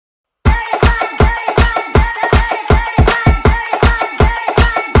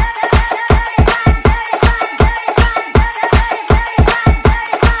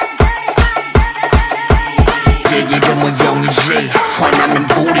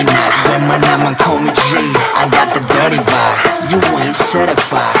dirty now. 웬만하면 call me G. I got the dirty vibe. You ain't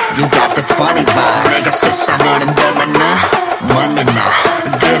certified. You got the funny vibe. 내가 세상에는 널 만나. Monday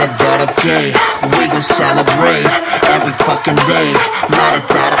night. Get a 더럽게. We gon' celebrate every fucking day. 나를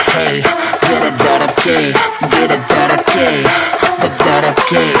따라해. Get a 더럽게. Get a 더럽게. The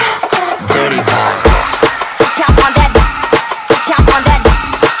더럽게. Dirty vibe. Jump on that. Jump on that.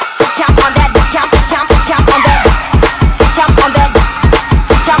 Jump on that. Jump on that. Jump on that.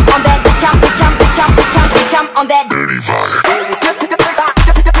 Jump on that. Jump on that. Dirty vibe.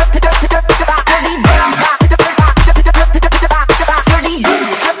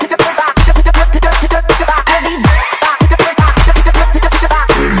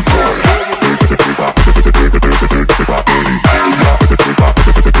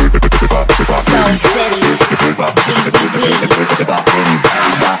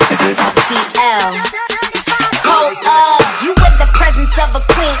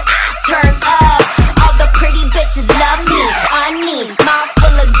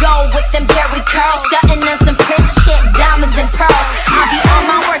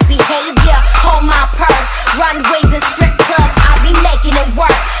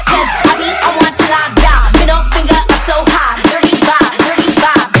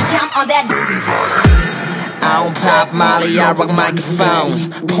 I rock microphones,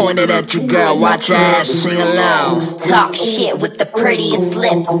 pointed at you, girl, watch your ass sing along. Talk shit with the prettiest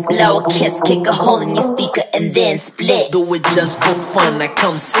lips. Blow a kiss, kick a hole in your speaker, and then split. Do it just for fun, I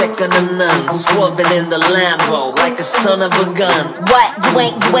come second to none. Swerving in the Lambo like a son of a gun. What,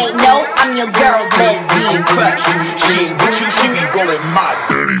 you ain't know? I'm your girl's lesbian crush. She ain't with you, she be rolling my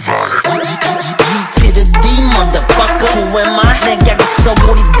dirty vibe. G to the D, motherfucker. Who am I? 내가 있어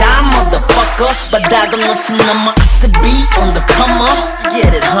우리 다 motherfucker. 바닥은 무슨 남아 is the beat on the come up.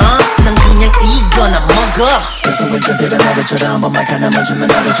 Get it, huh? 난 그냥 이거나 먹어. 그래서 왼쪽들은 나를처럼 엄마 하나만 주면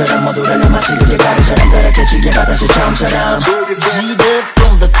나를처럼 모두를 마시기에 가르처럼 그렇게 지게 받아줄 처음처럼. G'd up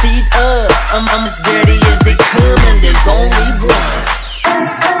from the feet up. I'm as dirty as they come and there's only one.